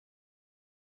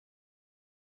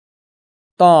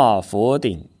大佛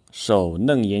顶首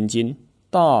楞严经，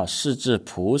大势至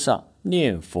菩萨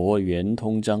念佛圆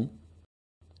通章。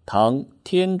唐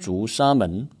天竺沙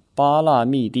门巴那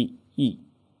密帝译。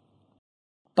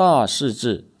大势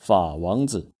至法王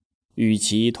子与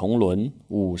其同伦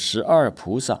52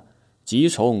菩萨，即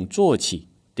从坐起，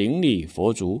顶礼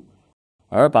佛足，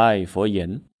而白佛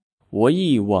言：我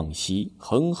忆往昔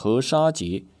恒河沙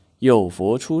劫，有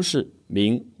佛出世，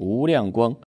名无量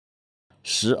光。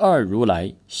12如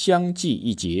来相继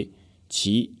一劫，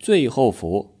其最后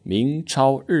佛名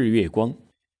超日月光。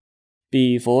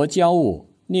彼佛教我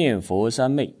念佛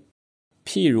三昧，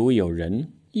譬如有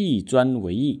人一专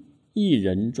为意，一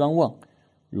人专望，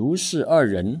如是二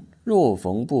人若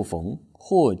逢不逢，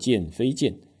或见非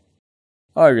见，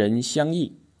二人相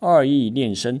忆，二意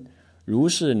念生，如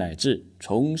是乃至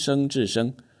从生至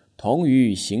生，同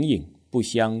于形影，不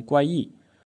相乖异。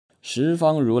十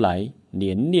方如来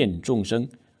怜念众生，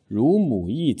如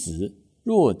母忆子，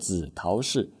若子逃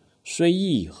世，虽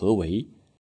忆何为？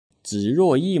子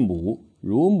若忆母，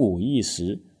如母忆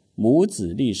时，母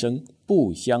子立生，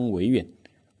不相为远。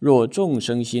若众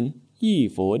生心忆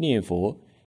佛念佛，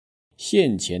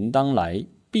现前当来，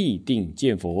必定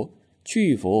见佛。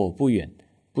去佛不远，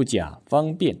不假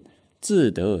方便，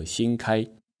自得心开。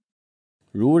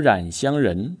如染香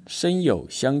人，身有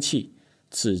香气，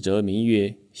此则名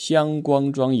曰香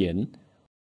光庄严。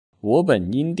我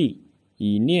本因地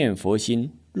以念佛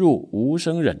心入无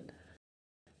生忍，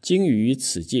今于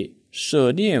此界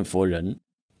设念佛人，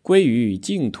归于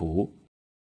净土。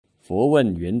佛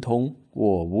问圆通，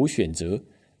我无选择，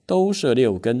都摄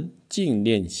六根，净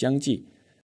念相继，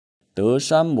得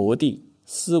三摩地，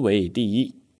斯为第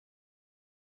一。